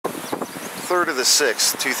3rd of the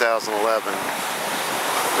 6th, 2011.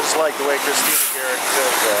 Just like the way Christina Garrett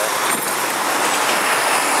says that.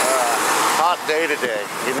 Hot day today,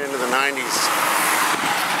 getting into the 90s.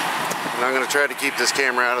 And I'm going to try to keep this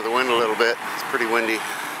camera out of the wind a little bit. It's pretty windy.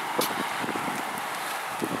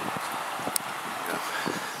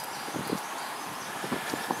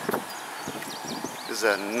 This is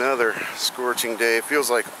another scorching day. It feels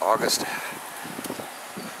like August.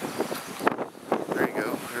 There you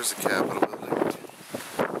go. There's the Capitol building.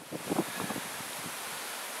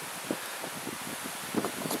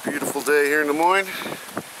 It's a beautiful day here in Des Moines.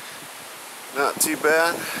 Not too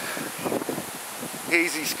bad.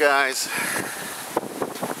 Hazy skies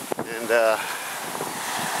and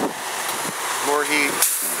more heat.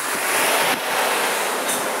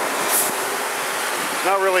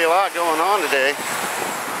 Not really a lot going on today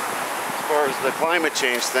as far as the climate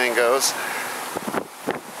change thing goes.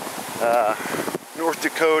 North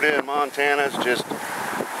Dakota and Montana is just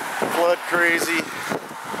flood crazy.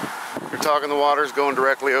 You're talking the water's going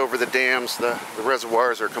directly over the dams. The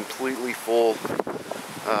reservoirs are completely full.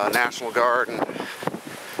 National Guard and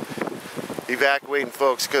evacuating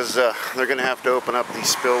folks because they're going to have to open up these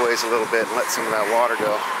spillways a little bit and let some of that water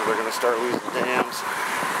go. They're going to start losing dams.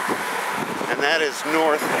 And that is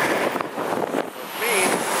north of me,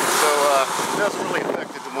 so it doesn't really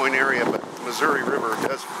affect the Des Moines area, but the Missouri River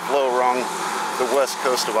does flow along the west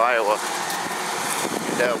coast of Iowa.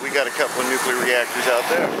 And we got a couple of nuclear reactors out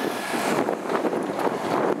there.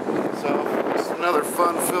 So it's another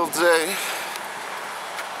fun-filled day.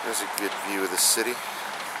 There's a good view of the city.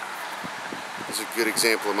 There's a good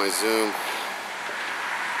example of my zoom.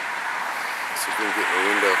 Let's see if we can get in the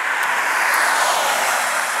window.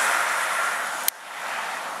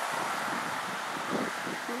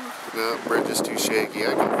 No, bridge is too shaky.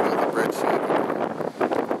 I can feel the bridge shaking.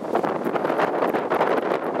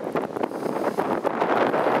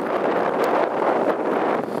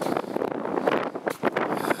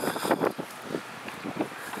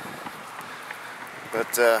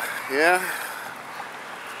 But yeah,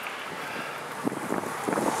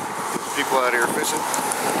 there's people out here fishing.